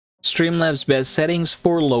Streamlabs best settings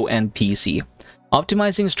for low-end PC.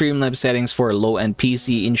 Optimizing Streamlabs settings for a low-end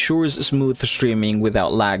PC ensures smooth streaming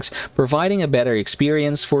without lags, providing a better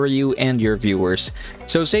experience for you and your viewers.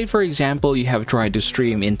 So say for example you have tried to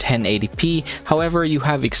stream in 1080p, however you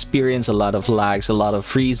have experienced a lot of lags, a lot of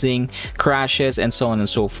freezing, crashes, and so on and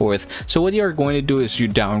so forth. So what you are going to do is you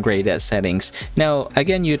downgrade that settings. Now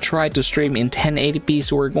again, you tried to stream in 1080p,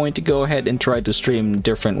 so we're going to go ahead and try to stream a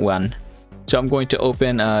different one. So I'm going to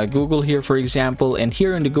open Google here, for example, and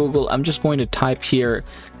here in the Google, I'm just going to type here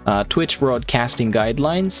Twitch broadcasting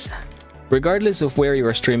guidelines. Regardless of where you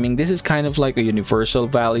are streaming, this is kind of like a universal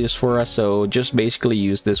values for us, so just basically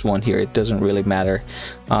use this one here. It doesn't really matter.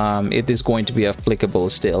 It is going to be applicable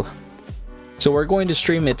still. So we're going to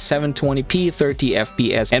stream at 720p 30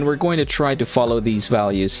 fps, and we're going to try to follow these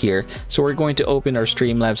values here. So we're going to open our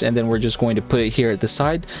Streamlabs, and then we're just going to put it here at the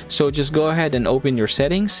side. So just go ahead and open your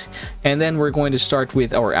settings, and then we're going to start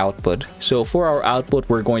with our output. So for our output,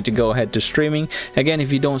 we're going to go ahead to streaming. Again,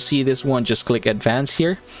 if you don't see this one, just click advanced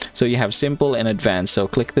here. So you have simple and advanced, so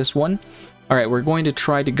click this one. Alright, we're going to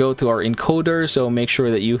try to go to our encoder, so make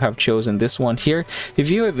sure that you have chosen this one here. If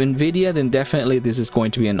you have NVIDIA, then definitely this is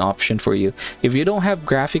going to be an option for you. If you don't have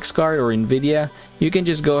graphics card or NVIDIA, you can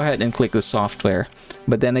just go ahead and click the software.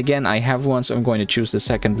 But then again, I have one, so I'm going to choose the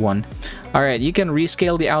second one. Alright, you can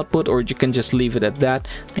rescale the output, or you can just leave it at that.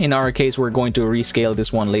 In our case, we're going to rescale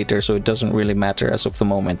this one later, so it doesn't really matter as of the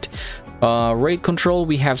moment. Rate control,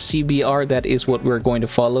 we have CBR, that is what we're going to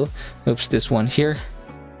follow. Oops, this one here.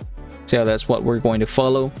 So that's what we're going to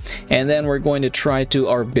follow, and then we're going to try to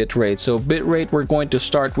our bitrate. So bitrate, we're going to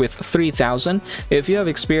start with 3000. If you have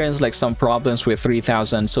experienced like some problems with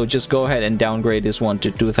 3000, so just go ahead and downgrade this one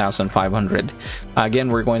to 2500. Again,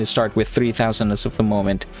 we're going to start with 3000 as of the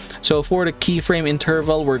moment. So for the keyframe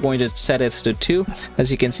interval, we're going to set it to 2.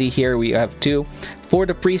 As you can see here, we have 2. For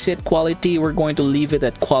the preset quality, we're going to leave it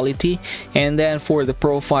at quality, and then for the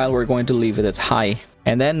profile, we're going to leave it at high.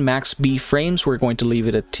 And then max B frames, we're going to leave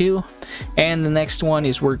it at 2. And the next one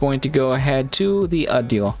is we're going to go ahead to the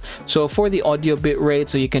audio. So for the audio bitrate,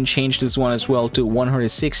 so you can change this one as well to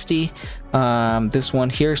 160. This one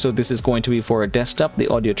here, so this is going to be for a desktop, the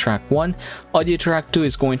audio track 1. Audio track 2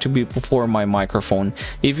 is going to be for my microphone.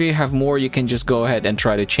 If you have more, you can just go ahead and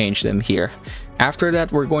try to change them here. After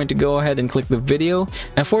that, we're going to go ahead and click the video,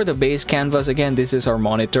 and for the base canvas, again, this is our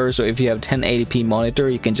monitor. So if you have 1080p monitor,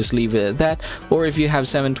 you can just leave it at that, or if you have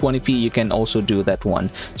 720p, you can also do that one.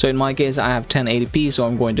 So in my case, I have 1080p, so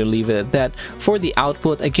I'm going to leave it at that. For the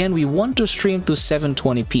output, again, we want to stream to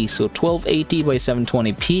 720p, so 1280 by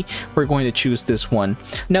 720p, we're going to choose this one.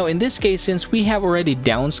 Now in this case, since we have already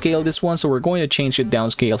downscaled this one, so we're going to change the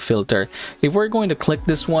downscale filter. If we're going to click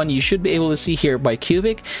this one, you should be able to see here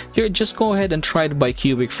bicubic. Here, just go ahead and try the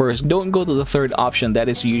bicubic first. Don't go to the third option, that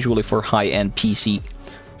is usually for high-end PC.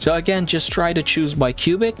 So again, just try to choose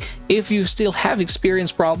bicubic. If you still have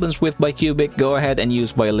experienced problems with bicubic, go ahead and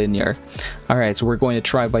use bilinear. Alright, so we're going to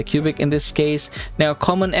try bicubic in this case. Now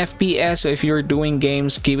common FPS, so if you're doing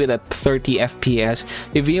games, keep it at 30 FPS.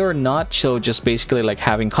 If you're not, so just basically like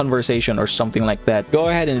having conversation or something like that, go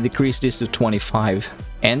ahead and decrease this to 25.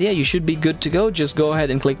 And yeah, you should be good to go. Just go ahead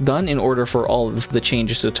and click done in order for all of the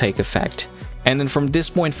changes to take effect. And then from this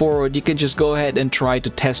point forward, you can just go ahead and try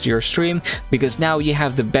to test your stream, because now you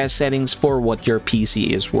have the best settings for what your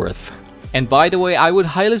PC is worth. And by the way, I would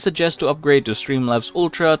highly suggest to upgrade to Streamlabs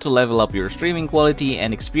Ultra to level up your streaming quality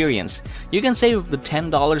and experience. You can save the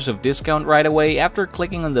 $10 of discount right away after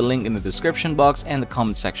clicking on the link in the description box and the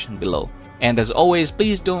comment section below. And as always,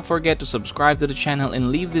 please don't forget to subscribe to the channel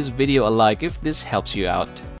and leave this video a like if this helps you out.